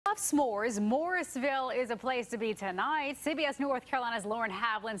Of s'mores, Morrisville is a place to be tonight. CBS North Carolina's Lauren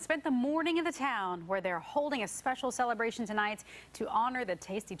Havlin spent the morning in the town where they're holding a special celebration tonight to honor the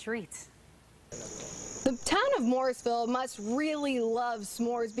tasty treats. The town of Morrisville must really love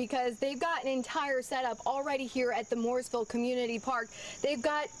s'mores because they've got an entire setup already here at the Morrisville Community Park. They've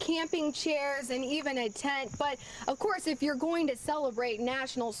got camping chairs and even a tent. But of course, if you're going to celebrate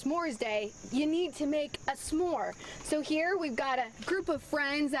National S'mores Day, you need to make a s'more. So here we've got a group of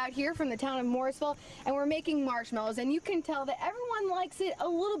friends out here from the town of Morrisville, and we're making marshmallows. And you can tell that everyone likes it a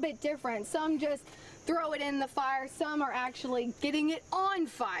little bit different. Some just throw it in the fire. Some are actually getting it on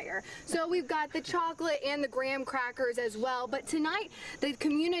fire. So we've got the chocolate and the graham crackers as well. But tonight, the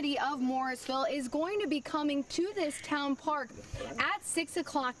community of Morrisville is going to be coming to this town park at 6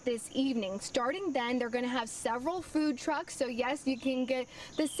 o'clock this evening. Starting then, they're going to have several food trucks. So yes, you can get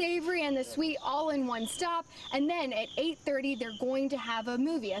the savory and the sweet all in one stop. And then at 8:30, they're going to have a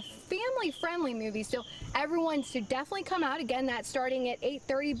movie, a family-friendly movie. So everyone should definitely come out. Again, that's starting at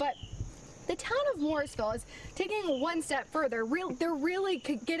 8:30. But the town of Morrisville is taking it one step further. They're really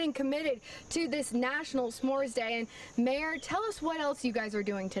getting committed to this National S'mores Day. And Mayor, tell us what else you guys are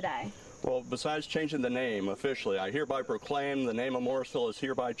doing today. Well, besides changing the name officially, I hereby proclaim the name of Morrisville is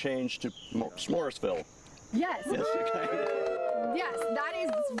hereby changed to S'moresville. Yes. Yes, you can. Yes, that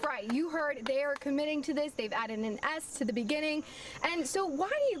is right. You heard they are committing to this. They've added an S to the beginning. And so why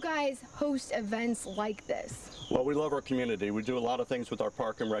do you guys host events like this? Well, we love our community. We do a lot of things with our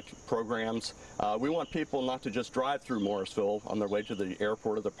park and rec programs. We want people not to just drive through Morrisville on their way to the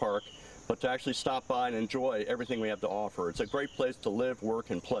airport or the park, but to actually stop by and enjoy everything we have to offer. It's a great place to live, work,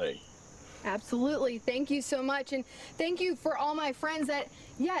 and play. Absolutely. Thank you so much. And thank you for all my friends that,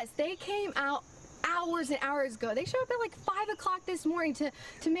 yes, they came out hours and hours ago. They showed up at like 5 o'clock this morning to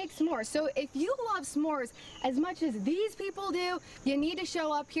make s'mores. So if you love s'mores as much as these people do, you need to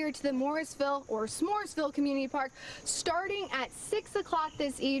show up here to the Morrisville or S'moresville Community Park starting at 6 o'clock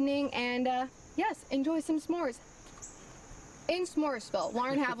this evening. And yes, enjoy some s'mores. In S'moresville,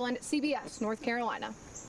 Lauren Havlin, CBS North Carolina.